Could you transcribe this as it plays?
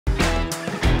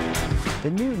The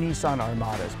new Nissan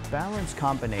Armada's balanced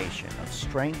combination of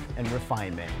strength and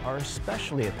refinement are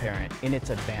especially apparent in its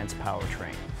advanced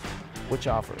powertrain, which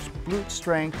offers brute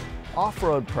strength,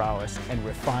 off-road prowess, and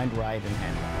refined ride and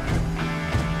handling.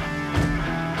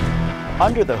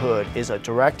 Under the hood is a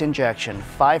direct injection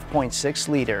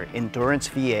 5.6-liter endurance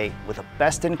V8 with a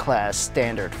best-in-class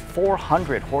standard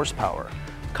 400 horsepower,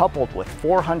 coupled with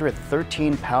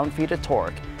 413 pound-feet of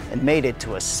torque and mated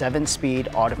to a 7-speed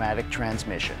automatic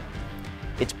transmission.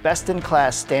 Its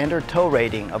best-in-class standard tow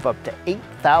rating of up to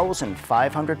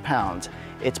 8,500 pounds,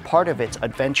 it's part of its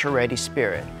adventure-ready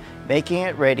spirit, making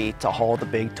it ready to haul the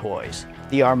big toys.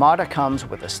 The Armada comes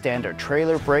with a standard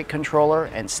trailer brake controller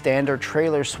and standard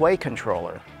trailer sway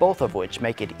controller, both of which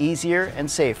make it easier and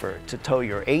safer to tow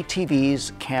your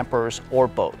ATVs, campers, or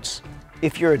boats.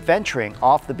 If you're adventuring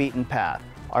off the beaten path,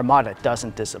 Armada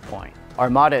doesn't disappoint.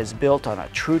 Armada is built on a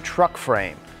true truck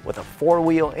frame with a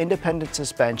 4-wheel independent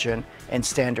suspension and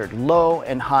standard low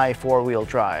and high 4-wheel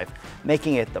drive,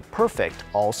 making it the perfect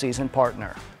all-season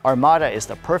partner. Armada is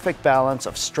the perfect balance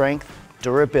of strength,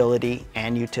 durability,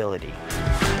 and utility.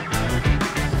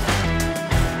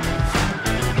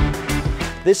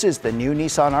 This is the new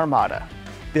Nissan Armada,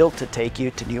 built to take you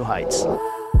to new heights.